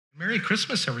Merry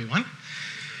Christmas, everyone.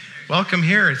 Welcome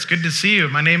here. It's good to see you.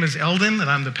 My name is Eldon, and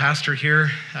I'm the pastor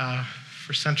here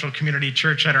for Central Community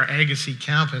Church at our Agassiz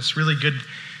campus. Really good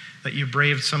that you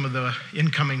braved some of the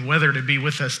incoming weather to be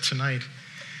with us tonight.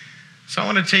 So I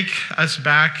want to take us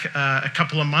back a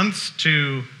couple of months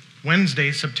to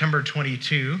Wednesday, September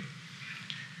 22,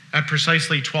 at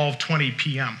precisely 12:20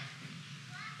 p.m.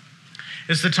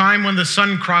 It's the time when the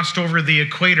sun crossed over the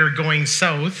equator going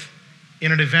south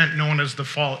in an event known as the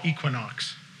fall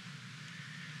equinox.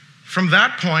 From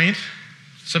that point,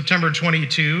 September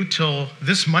 22, till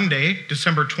this Monday,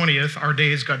 December 20th, our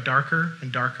days got darker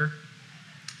and darker,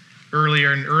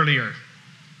 earlier and earlier.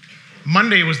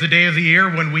 Monday was the day of the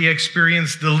year when we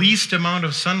experienced the least amount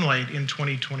of sunlight in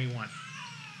 2021.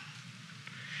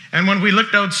 And when we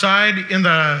looked outside in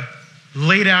the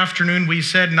late afternoon, we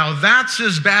said, now that's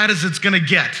as bad as it's going to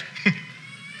get.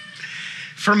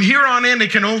 From here on in, it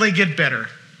can only get better.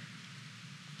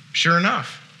 Sure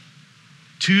enough,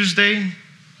 Tuesday,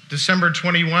 December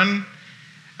 21,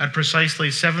 at precisely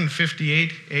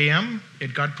 7:58 a.m.,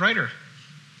 it got brighter.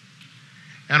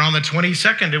 And on the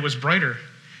 22nd, it was brighter.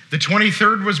 The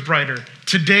 23rd was brighter.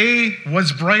 Today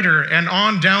was brighter, and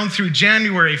on down through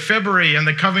January, February, and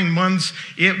the coming months,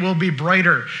 it will be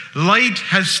brighter. Light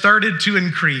has started to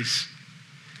increase.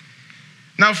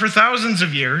 Now, for thousands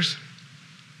of years,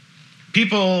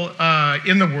 people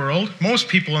in the world, most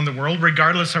people in the world,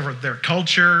 regardless of their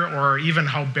culture or even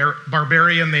how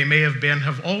barbarian they may have been,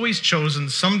 have always chosen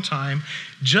sometime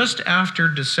just after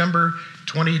December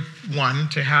 21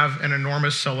 to have an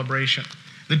enormous celebration.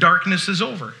 The darkness is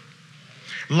over.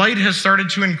 Light has started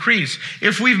to increase.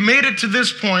 If we've made it to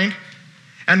this point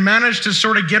and managed to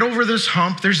sort of get over this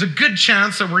hump, there's a good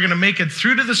chance that we're going to make it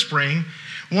through to the spring,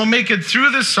 we'll make it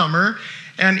through the summer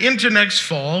and into next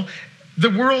fall. The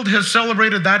world has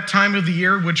celebrated that time of the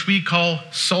year, which we call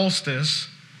solstice,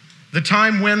 the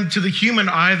time when, to the human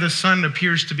eye, the sun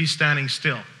appears to be standing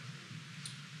still.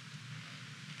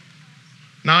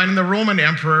 Now, in the Roman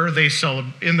Empire, they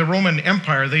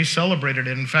celebrated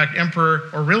it. In fact, Emperor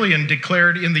Aurelian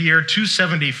declared in the year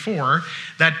 274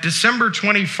 that December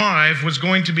 25 was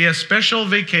going to be a special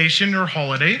vacation or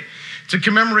holiday to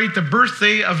commemorate the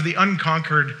birthday of the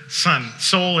unconquered sun,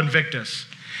 Sol Invictus.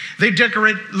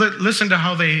 Listen to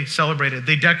how they celebrated.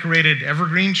 They decorated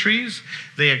evergreen trees.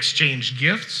 They exchanged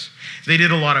gifts. They did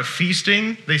a lot of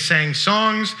feasting. They sang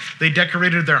songs. They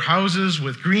decorated their houses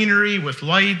with greenery, with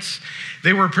lights.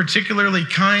 They were particularly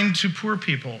kind to poor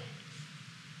people.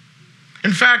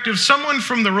 In fact, if someone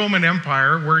from the Roman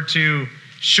Empire were to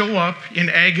show up in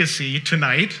Agassiz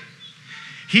tonight,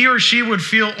 he or she would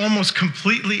feel almost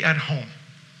completely at home.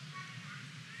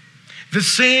 The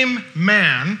same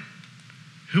man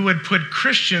who had put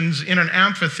Christians in an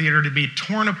amphitheater to be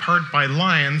torn apart by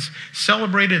lions,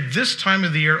 celebrated this time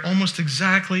of the year almost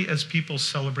exactly as people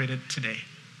celebrate it today.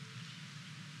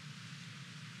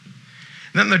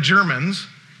 Then the Germans,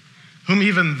 whom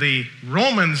even the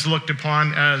Romans looked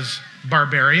upon as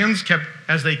barbarians,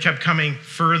 as they kept coming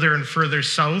further and further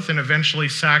south and eventually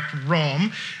sacked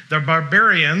Rome, the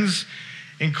barbarians,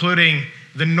 including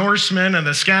the Norsemen and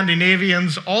the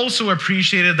Scandinavians, also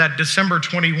appreciated that December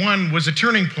 21 was a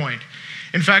turning point.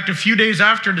 In fact, a few days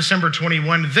after December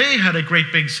 21, they had a great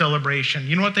big celebration.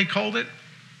 You know what they called it?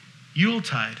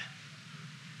 Yuletide.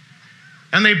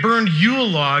 And they burned Yule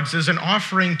logs as an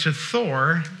offering to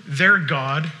Thor, their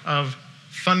god of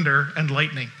thunder and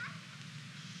lightning.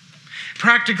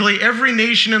 Practically every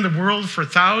nation in the world for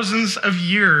thousands of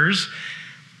years,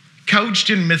 couched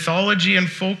in mythology and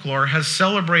folklore, has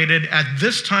celebrated at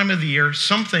this time of the year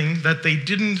something that they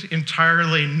didn't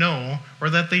entirely know, or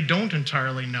that they don't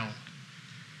entirely know.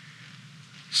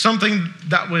 Something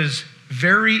that was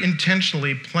very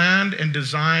intentionally planned and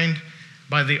designed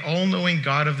by the all-knowing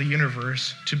God of the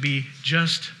universe to be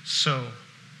just so.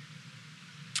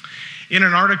 In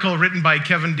an article written by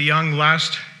Kevin DeYoung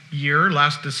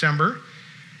last December,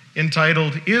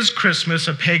 entitled, "Is Christmas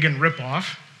a Pagan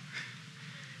Ripoff?"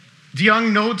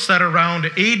 DeYoung notes that around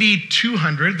AD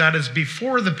 200, that is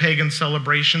before the pagan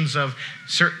celebrations of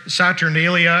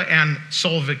Saturnalia and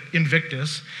Sol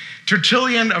Invictus,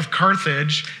 Tertullian of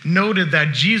Carthage noted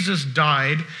that Jesus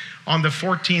died on the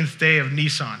 14th day of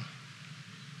Nisan,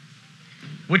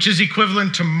 which is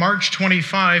equivalent to March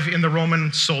 25 in the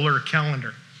Roman solar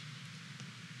calendar.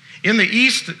 In the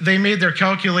East, they made their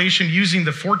calculation using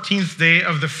the 14th day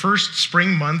of the first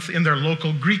spring month in their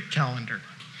local Greek calendar.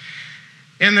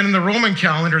 And then in the Roman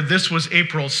calendar, this was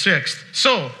April 6th.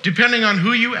 So, depending on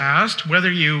who you asked, whether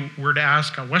you were to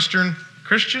ask a Western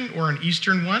Christian or an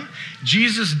Eastern one,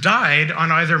 Jesus died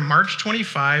on either March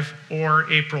 25 or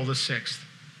April the 6th.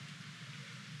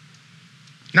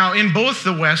 Now, in both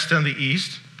the West and the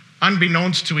East,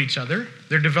 unbeknownst to each other,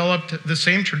 there developed the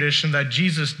same tradition that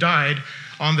Jesus died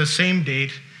on the same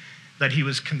date that he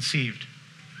was conceived.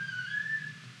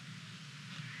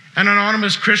 An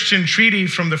anonymous Christian treaty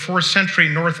from the 4th century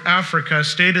North Africa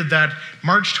stated that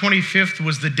March 25th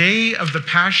was the day of the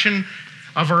passion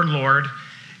of our Lord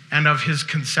and of his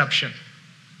conception.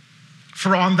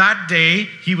 For on that day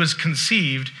he was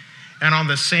conceived, and on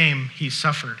the same he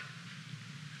suffered.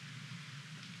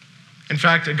 In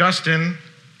fact, Augustine,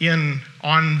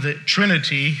 on the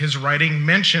Trinity, his writing,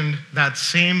 mentioned that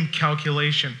same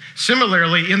calculation.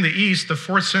 Similarly, in the East, the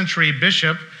 4th century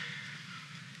bishop,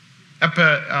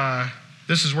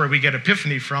 this is where we get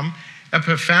Epiphany from,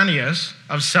 Epiphanius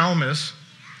of Salmis,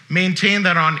 maintained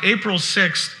that on April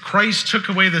 6th, Christ took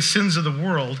away the sins of the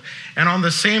world, and on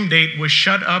the same date was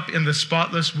shut up in the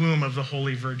spotless womb of the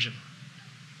Holy Virgin.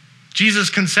 Jesus'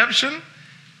 conception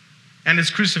and his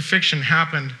crucifixion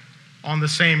happened on the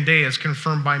same day, as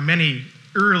confirmed by many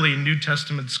early New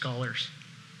Testament scholars.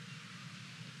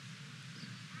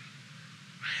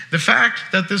 The fact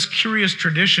that this curious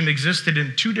tradition existed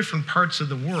in two different parts of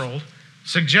the world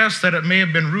suggests that it may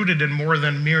have been rooted in more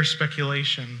than mere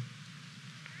speculation.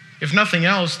 If nothing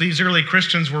else, these early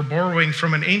Christians were borrowing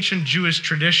from an ancient Jewish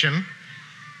tradition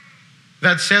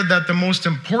that said that the most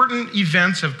important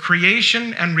events of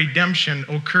creation and redemption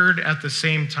occurred at the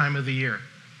same time of the year.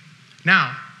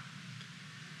 Now,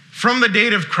 from the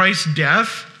date of Christ's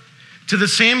death to the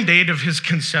same date of his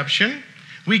conception,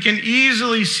 we can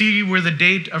easily see where the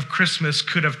date of Christmas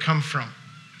could have come from.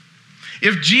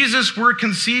 If Jesus were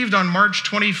conceived on March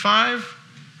 25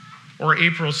 or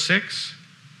April 6,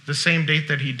 the same date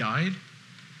that he died,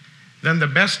 then the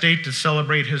best date to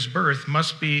celebrate his birth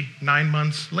must be 9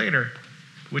 months later,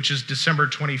 which is December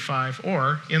 25,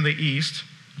 or in the East,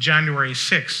 January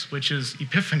 6, which is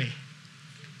Epiphany.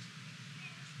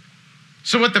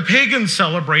 So what the pagans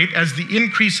celebrate as the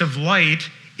increase of light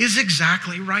is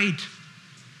exactly right.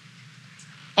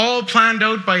 All planned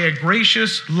out by a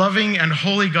gracious, loving, and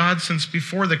holy God since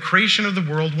before the creation of the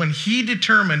world, when he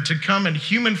determined to come in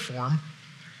human form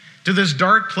to this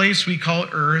dark place we call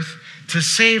earth to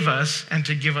save us and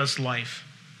to give us life.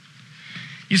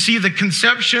 You see, the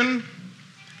conception,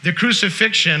 the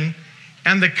crucifixion,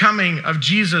 and the coming of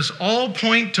Jesus all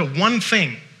point to one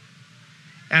thing,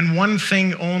 and one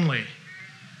thing only: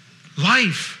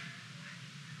 life.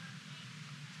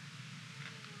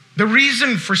 The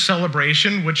reason for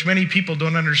celebration, which many people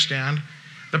don't understand,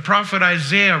 the prophet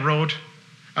Isaiah wrote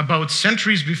about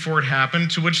centuries before it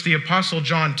happened, to which the Apostle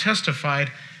John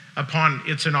testified upon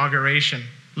its inauguration.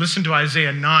 Listen to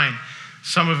Isaiah 9.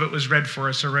 Some of it was read for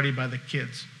us already by the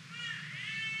kids.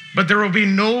 But there will be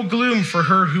no gloom for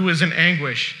her who is in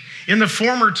anguish. In the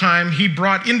former time, he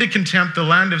brought into contempt the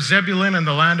land of Zebulun and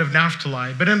the land of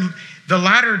Naphtali. But in the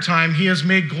latter time, he has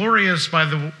made glorious by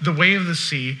the way of the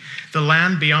sea, the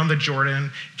land beyond the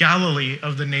Jordan, Galilee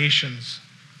of the nations.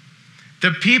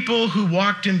 The people who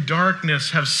walked in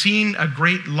darkness have seen a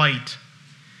great light.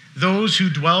 Those who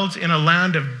dwelt in a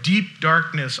land of deep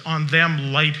darkness, on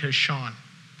them light has shone.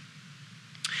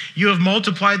 You have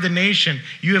multiplied the nation.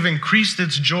 You have increased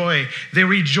its joy. They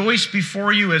rejoice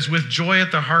before you as with joy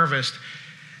at the harvest,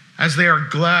 as they are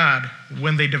glad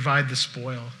when they divide the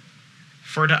spoil.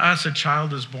 For to us a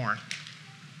child is born.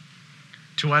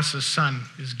 To us a son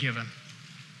is given.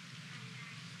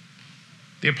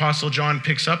 The Apostle John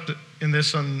picks up in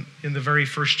this in the very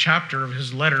first chapter of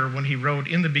his letter when he wrote,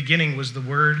 "In the beginning was the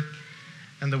Word,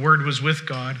 and the Word was with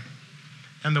God,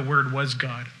 and the Word was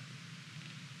God."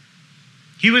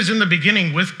 He was in the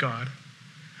beginning with God.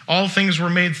 All things were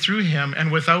made through him,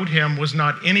 and without him was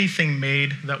not anything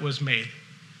made that was made.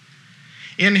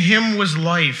 In him was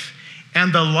life,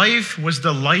 and the life was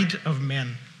the light of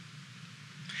men.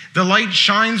 The light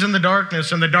shines in the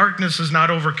darkness, and the darkness has not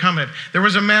overcome it. There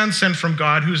was a man sent from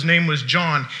God whose name was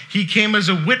John. He came as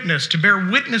a witness to bear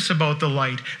witness about the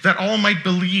light, that all might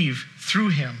believe through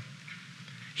him.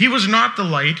 He was not the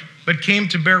light, but came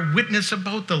to bear witness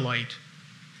about the light.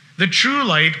 The true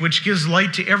light, which gives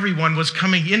light to everyone, was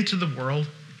coming into the world.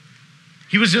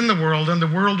 He was in the world, and the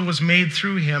world was made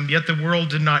through him, yet the world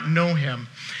did not know him.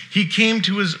 He came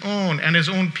to his own, and his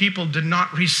own people did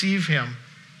not receive him.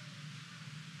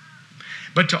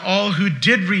 But to all who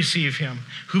did receive him,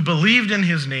 who believed in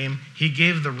his name, he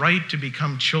gave the right to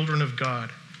become children of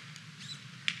God.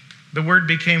 The Word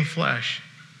became flesh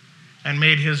and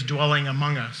made his dwelling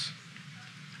among us.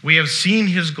 We have seen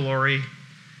his glory,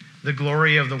 the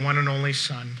glory of the one and only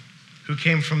Son, who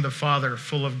came from the Father,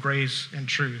 full of grace and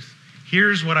truth.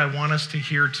 Here's what I want us to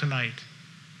hear tonight.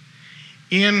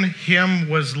 In him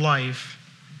was life,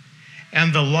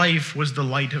 and the life was the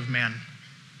light of men.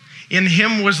 In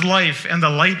him was life, and the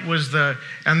life was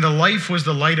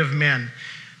the light of men.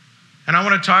 And I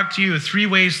want to talk to you 3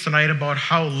 ways tonight about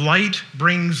how light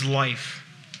brings life.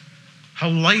 How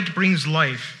light brings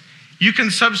life. You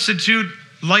can substitute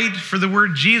light for the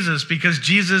word Jesus, because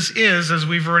Jesus is, as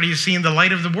we've already seen, the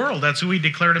light of the world. That's who he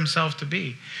declared himself to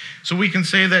be. So we can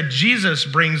say that Jesus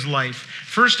brings life.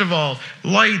 First of all,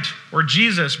 light, or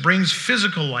Jesus, brings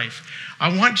physical life.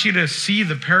 I want you to see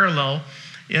the parallel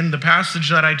in the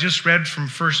passage that I just read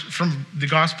from the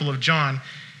Gospel of John.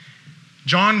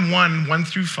 John 1, 1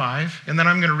 through 5, and then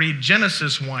I'm going to read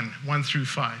Genesis 1, 1 through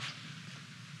 5.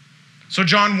 So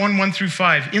John 1, 1 through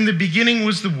 5. In the beginning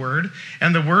was the Word,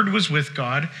 and the Word was with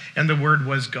God, and the Word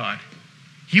was God.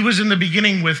 He was in the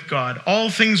beginning with God. All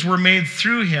things were made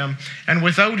through him, and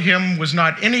without him was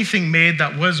not anything made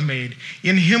that was made.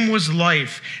 In him was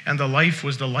life, and the life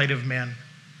was the light of men.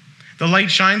 The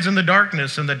light shines in the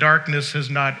darkness, and the darkness has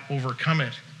not overcome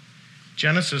it.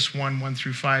 Genesis 1, 1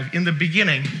 through 5. In the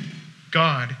beginning,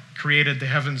 God created the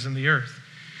heavens and the earth.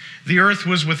 The earth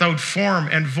was without form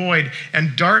and void,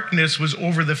 and darkness was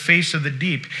over the face of the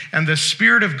deep. And the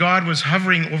Spirit of God was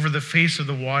hovering over the face of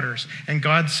the waters. And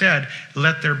God said,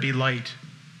 "Let there be light."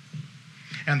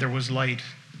 And there was light.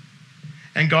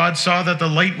 And God saw that the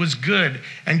light was good,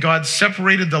 and God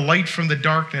separated the light from the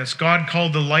darkness. God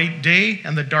called the light day,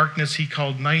 and the darkness he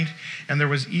called night. And there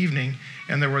was evening,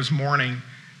 and there was morning,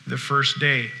 the first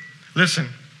day. Listen,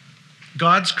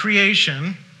 God's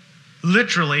creation,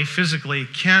 literally, physically,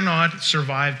 cannot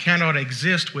survive, cannot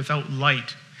exist without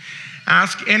light.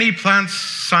 Ask any plant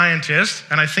scientist,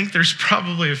 and I think there's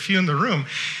probably a few in the room,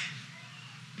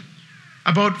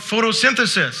 about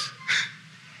photosynthesis.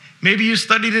 Maybe you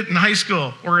studied it in high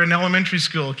school or in elementary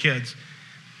school, kids.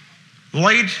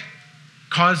 Light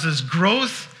causes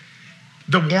growth.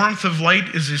 The warmth of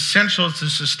light is essential to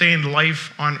sustain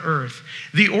life on earth.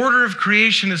 The order of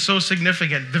creation is so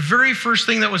significant. The very first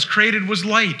thing that was created was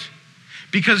light,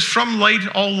 because from light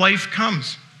all life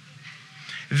comes.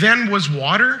 Then was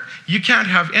water. You can't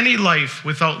have any life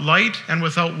without light and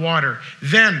without water.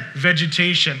 Then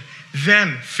vegetation.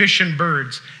 Then fish and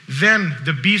birds. Then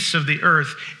the beasts of the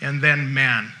earth. And then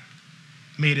man,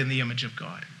 made in the image of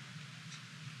God.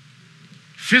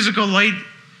 Physical light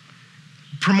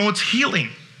promotes healing.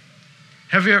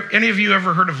 Have any of you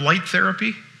ever heard of light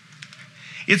therapy?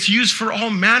 It's used for all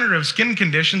manner of skin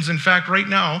conditions. In fact, right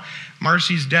now,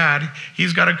 Marcy's dad,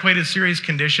 he's got quite a serious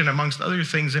condition, amongst other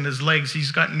things, in his legs.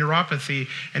 He's got neuropathy,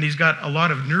 and he's got a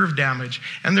lot of nerve damage.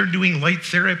 And they're doing light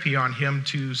therapy on him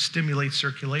to stimulate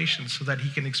circulation so that he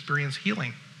can experience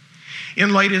healing.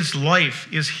 In light is life,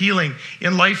 is healing.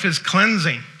 In life is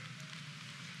cleansing.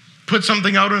 Put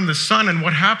something out in the sun, and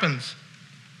what happens?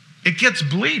 It gets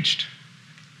bleached.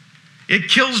 It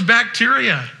kills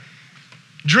bacteria.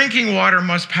 Drinking water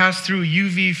must pass through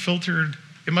UV filtered,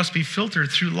 it must be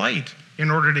filtered through light in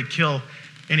order to kill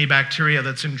any bacteria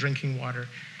that's in drinking water.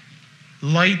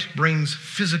 Light brings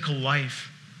physical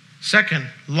life. Second,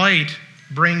 light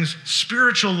brings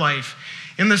spiritual life.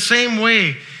 In the same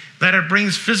way that it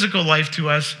brings physical life to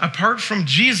us, apart from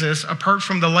Jesus, apart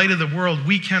from the light of the world,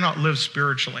 we cannot live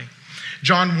spiritually.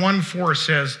 John 1:4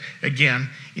 says, again,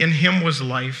 in him was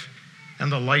life,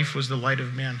 and the life was the light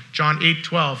of men. John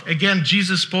 8:12. Again,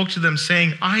 Jesus spoke to them,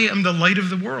 saying, I am the light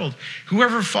of the world.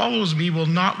 Whoever follows me will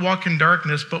not walk in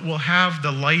darkness, but will have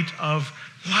the light of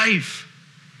life.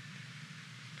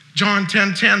 John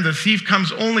 10:10. The thief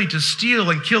comes only to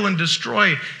steal and kill and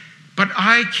destroy, but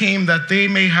I came that they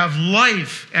may have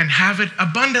life and have it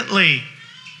abundantly.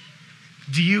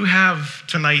 Do you have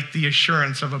tonight the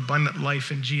assurance of abundant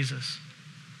life in Jesus?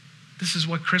 This is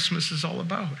what Christmas is all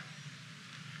about.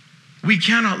 We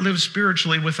cannot live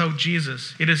spiritually without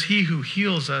Jesus. It is he who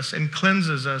heals us and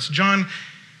cleanses us. John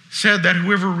said that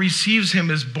whoever receives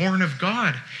him is born of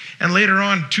God. And later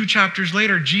on, 2 chapters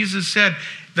later, Jesus said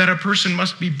that a person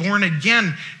must be born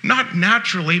again, not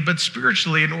naturally, but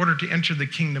spiritually, in order to enter the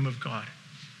kingdom of God.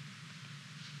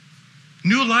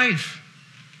 New life,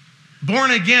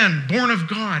 born again, born of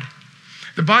God.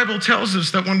 The Bible tells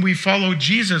us that when we follow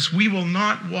Jesus, we will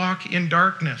not walk in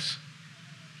darkness.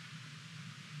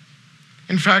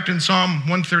 In fact, in Psalm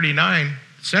 139,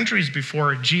 centuries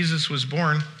before Jesus was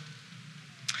born,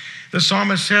 the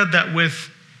psalmist said that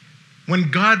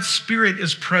when God's Spirit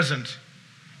is present,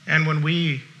 and when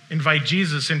we invite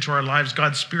Jesus into our lives,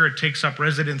 God's Spirit takes up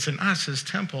residence in us, his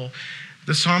temple.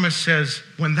 The psalmist says,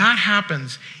 when that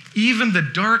happens, even the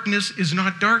darkness is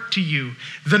not dark to you.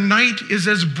 The night is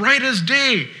as bright as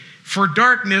day, for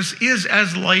darkness is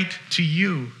as light to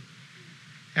you.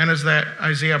 And as that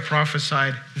Isaiah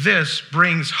prophesied, this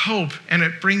brings hope and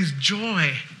it brings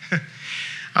joy.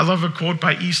 I love a quote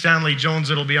by E. Stanley Jones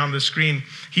that'll be on the screen.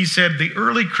 He said, "The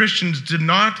early Christians did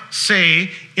not say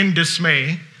in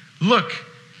dismay, 'Look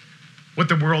what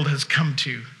the world has come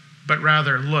to,' but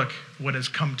rather, 'Look what has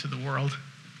come to the world.'"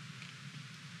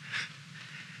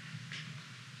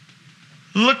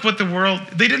 Look what the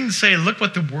world, they didn't say, "Look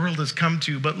what the world has come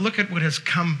to," but look at what has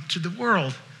come to the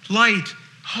world. Light,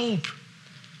 hope,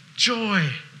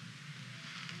 joy.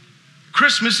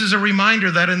 Christmas is a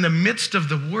reminder that in the midst of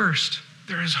the worst,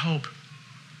 there is hope.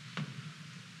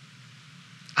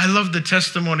 I love the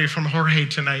testimony from Jorge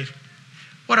tonight.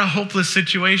 What a hopeless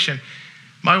situation.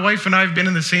 My wife and I have been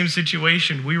in the same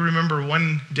situation. We remember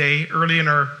one day early in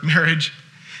our marriage,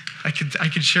 I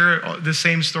could share the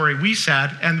same story. We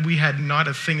sat and we had not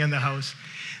a thing in the house.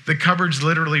 The cupboards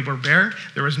literally were bare.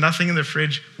 There was nothing in the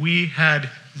fridge. We had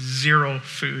zero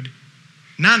food.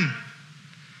 None.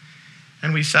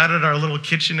 And we sat at our little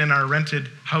kitchen in our rented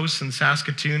house in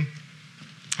Saskatoon,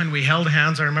 and we held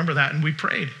hands, I remember that, and we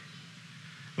prayed.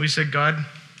 We said, "God,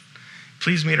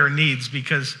 please meet our needs,"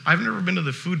 because I've never been to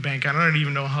the food bank. I don't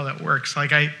even know how that works.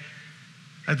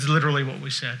 That's literally what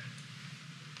we said.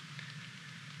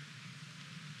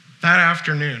 That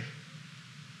afternoon,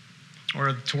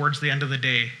 or towards the end of the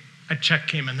day, a check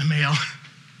came in the mail.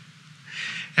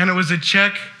 And it was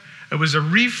a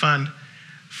refund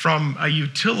from a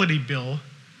utility bill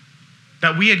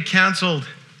that we had canceled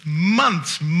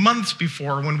months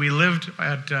before when we lived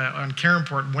on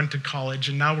Caronport and went to college,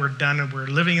 and now we're done and we're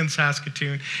living in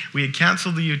Saskatoon. We had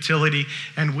canceled the utility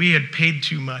and we had paid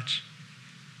too much.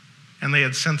 And they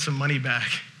had sent some money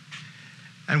back.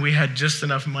 And we had just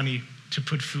enough money to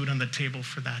put food on the table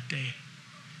for that day.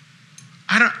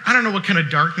 I don't know what kind of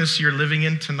darkness you're living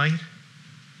in tonight.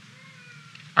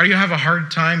 Are you have a hard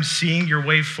time seeing your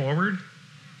way forward?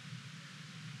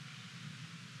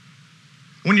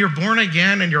 When you're born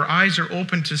again and your eyes are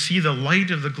open to see the light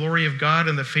of the glory of God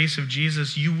in the face of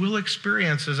Jesus, you will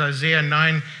experience, as Isaiah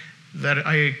 9 that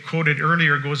I quoted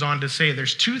earlier goes on to say,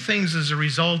 there's two things as a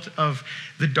result of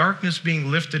the darkness being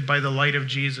lifted by the light of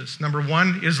Jesus. Number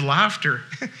one is laughter.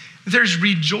 There's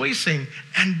rejoicing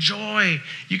and joy.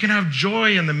 You can have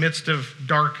joy in the midst of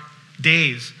dark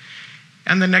days.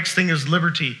 And the next thing is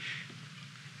liberty.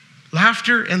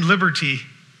 Laughter and liberty.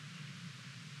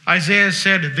 Isaiah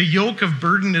said, "The yoke of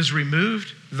burden is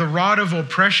removed, the rod of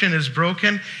oppression is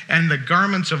broken, and the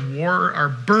garments of war are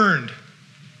burned."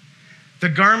 The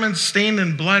garments stained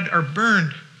in blood are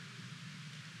burned.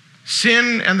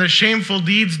 Sin and the shameful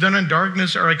deeds done in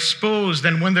darkness are exposed,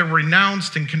 and when they're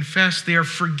renounced and confessed, they are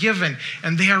forgiven,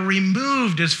 and they are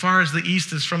removed as far as the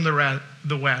east is from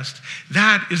the west.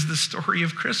 That is the story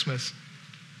of Christmas.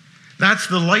 That's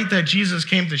the light that Jesus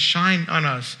came to shine on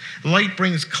us. Light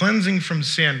brings cleansing from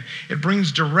sin. It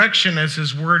brings direction as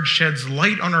his word sheds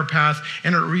light on our path,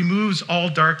 and it removes all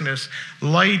darkness.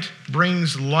 Light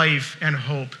brings life and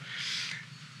hope.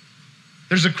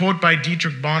 There's a quote by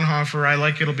Dietrich Bonhoeffer. I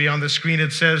like it. It'll be on the screen.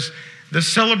 It says, "The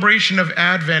celebration of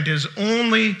Advent is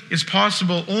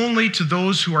possible only to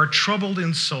those who are troubled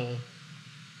in soul,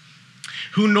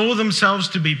 who know themselves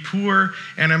to be poor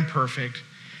and imperfect,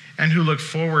 and who look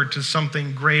forward to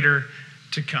something greater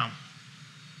to come."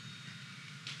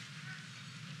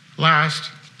 Last,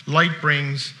 light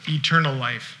brings eternal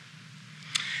life.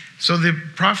 So the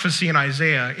prophecy in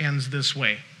Isaiah ends this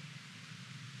way.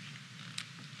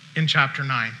 In chapter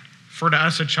 9, "For to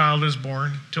us a child is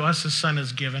born, to us a son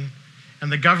is given, and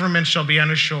the government shall be on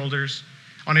his shoulder,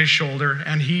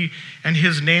 and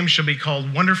his name shall be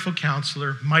called Wonderful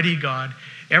Counselor, Mighty God,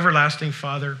 Everlasting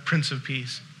Father, Prince of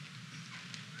Peace.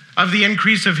 Of the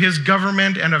increase of his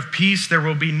government and of peace there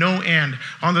will be no end,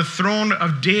 on the throne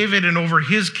of David and over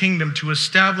his kingdom, to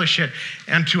establish it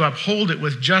and to uphold it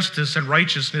with justice and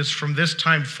righteousness from this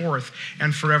time forth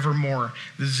and forevermore.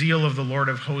 The zeal of the Lord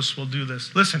of hosts will do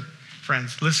this." Listen,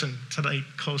 friends, listen tonight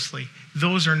closely.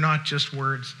 Those are not just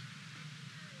words.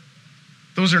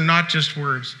 Those are not just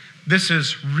words. This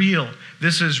is real.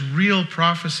 This is real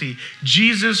prophecy.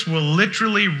 Jesus will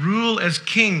literally rule as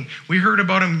king. We heard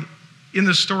about him in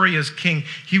the story as king.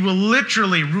 He will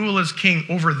literally rule as king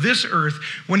over this earth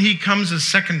when he comes a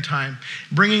second time,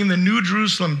 bringing the new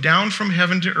Jerusalem down from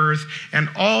heaven to earth, and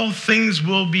all things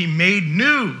will be made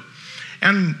new.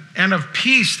 And of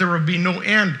peace there will be no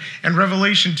end. And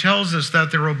Revelation tells us that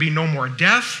there will be no more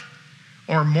death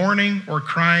or mourning or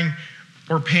crying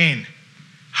or pain.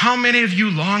 How many of you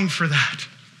long for that?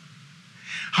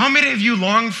 How many of you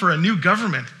long for a new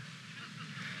government?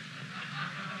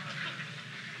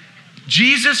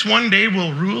 Jesus one day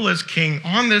will rule as king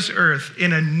on this earth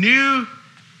in a new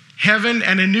heaven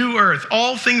and a new earth.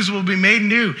 All things will be made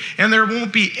new, and there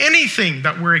won't be anything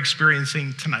that we're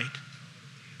experiencing tonight.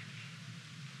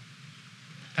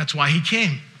 That's why he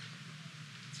came,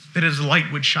 that his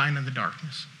light would shine in the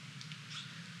darkness.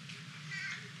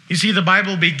 You see, the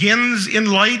Bible begins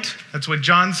in light. That's what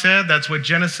John said. That's what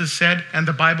Genesis said. And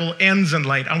the Bible ends in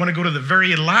light. I want to go to the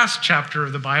very last chapter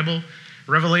of the Bible,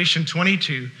 Revelation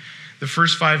 22. The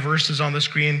first 5 verses on the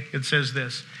screen, it says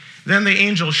this. Then the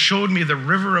angel showed me the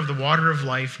river of the water of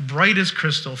life, bright as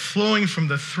crystal, flowing from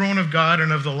the throne of God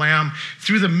and of the Lamb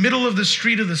through the middle of the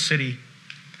street of the city.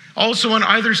 Also on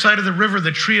either side of the river,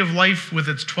 the tree of life with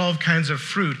its 12 kinds of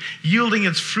fruit, yielding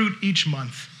its fruit each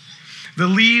month. The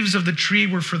leaves of the tree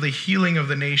were for the healing of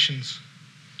the nations.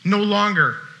 No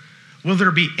longer will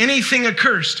there be anything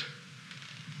accursed.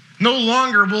 No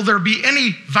longer will there be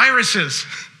any viruses.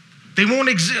 They won't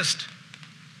exist.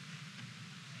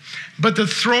 But the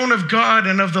throne of God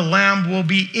and of the Lamb will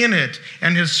be in it,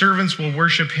 and his servants will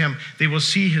worship him. They will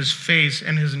see his face,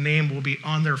 and his name will be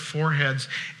on their foreheads,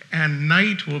 and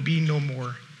night will be no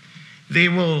more. They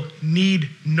will need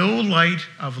no light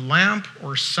of lamp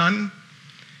or sun,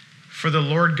 for the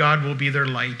Lord God will be their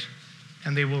light,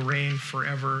 and they will reign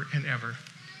forever and ever.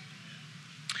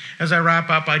 As I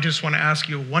wrap up, I just want to ask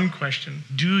you one question.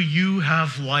 Do you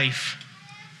have life?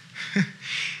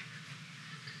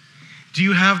 Do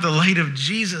you have the light of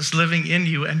Jesus living in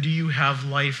you, and do you have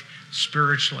life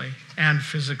spiritually and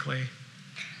physically?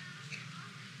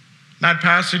 That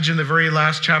passage in the very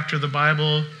last chapter of the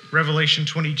Bible, Revelation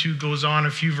 22, goes on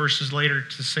a few verses later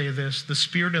to say this. The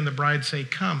Spirit and the bride say,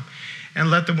 come. And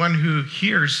let the one who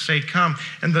hears say, come.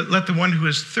 And let the one who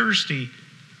is thirsty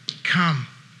come.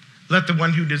 Let the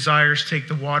one who desires take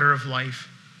the water of life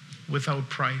without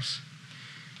price.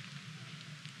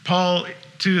 Paul,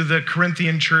 to the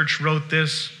Corinthian church, wrote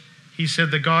this. He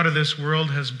said, the God of this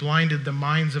world has blinded the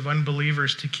minds of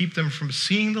unbelievers to keep them from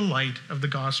seeing the light of the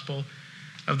gospel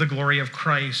of the glory of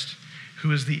Christ,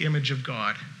 who is the image of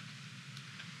God.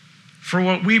 For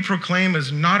what we proclaim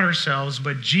is not ourselves,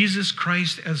 but Jesus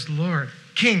Christ as Lord,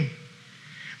 King,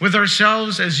 with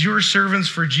ourselves as your servants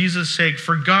for Jesus' sake.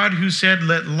 For God, who said,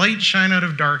 let light shine out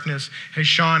of darkness, has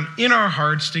shone in our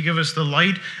hearts to give us the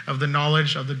light of the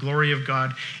knowledge of the glory of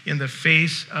God in the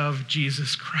face of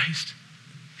Jesus Christ.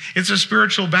 It's a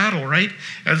spiritual battle, right?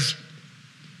 As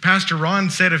Pastor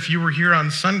Ron said, if you were here on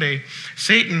Sunday,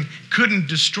 Satan couldn't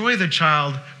destroy the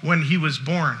child when he was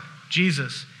born,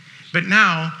 Jesus. But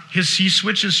now he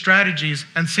switches strategies,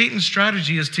 and Satan's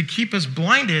strategy is to keep us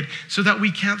blinded so that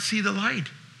we can't see the light,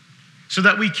 so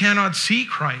that we cannot see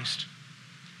Christ.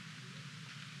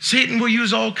 Satan will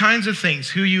use all kinds of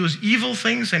things. He'll use evil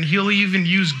things, and he'll even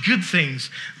use good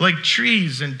things like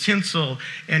trees and tinsel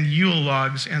and Yule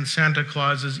logs and Santa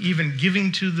Clauses, even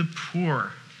giving to the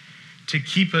poor to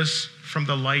keep us from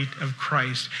the light of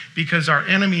Christ, because our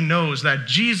enemy knows that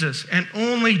Jesus and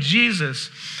only Jesus,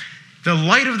 the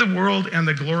light of the world and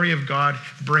the glory of God,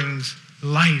 brings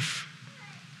life.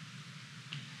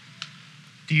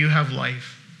 Do you have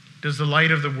life? Does the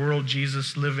light of the world,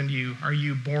 Jesus, live in you? Are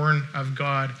you born of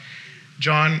God?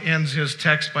 John ends his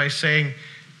text by saying,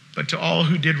 but to all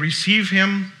who did receive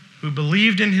him, who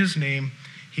believed in his name,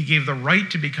 he gave the right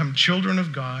to become children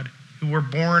of God, who were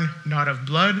born not of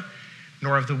blood,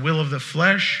 nor of the will of the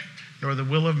flesh, nor the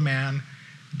will of man,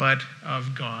 but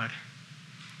of God.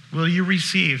 Will you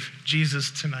receive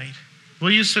Jesus tonight? Will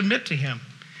you submit to him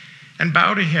and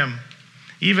bow to him,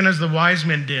 even as the wise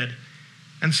men did,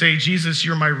 and say, Jesus,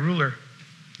 you're my ruler.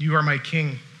 You are my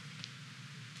king.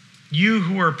 You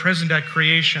who are present at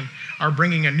creation are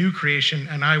bringing a new creation,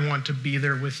 and I want to be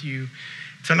there with you.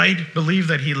 Tonight, believe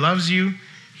that he loves you.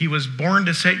 He was born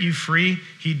to set you free.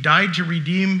 He died to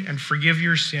redeem and forgive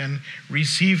your sin.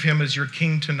 Receive him as your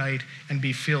king tonight and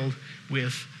be filled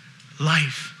with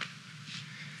life.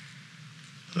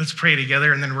 Let's pray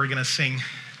together, and then we're going to sing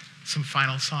some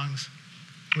final songs.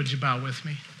 Would you bow with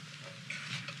me?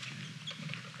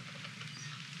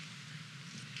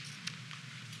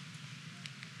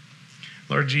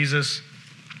 Lord Jesus,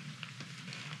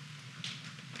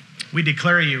 we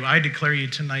declare you, I declare you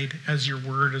tonight, as your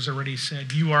word has already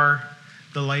said, you are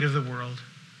the light of the world,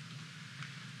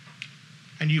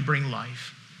 and you bring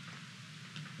life.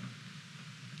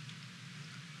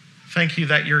 Thank you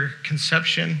that your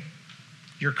conception,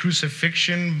 your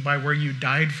crucifixion by where you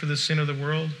died for the sin of the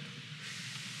world,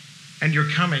 and your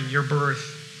coming, your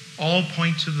birth, all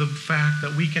point to the fact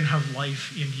that we can have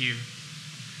life in you.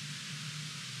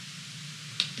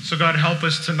 So God, help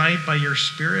us tonight by your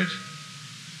Spirit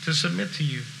to submit to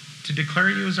you, to declare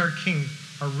you as our King,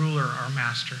 our ruler, our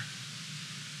master,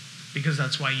 because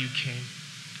that's why you came.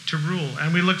 to rule.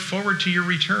 And we look forward to your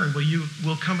return, where you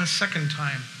will come a second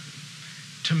time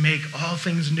to make all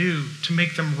things new, to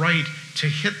make them right, to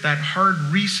hit that hard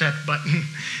reset button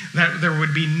that there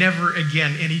would be never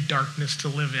again any darkness to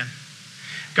live in.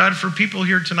 God, for people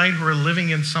here tonight who are living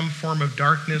in some form of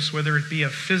darkness, whether it be a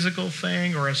physical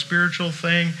thing or a spiritual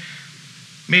thing,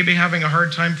 maybe having a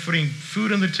hard time putting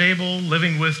food on the table,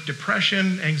 living with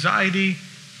depression, anxiety,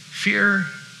 fear,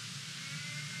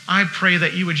 I pray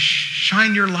that you would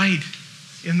shine your light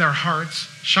in their hearts,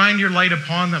 shine your light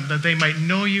upon them, that they might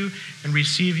know you and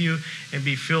receive you and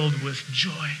be filled with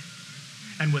joy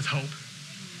and with hope.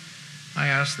 I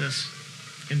ask this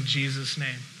in Jesus'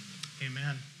 name.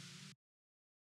 Amen.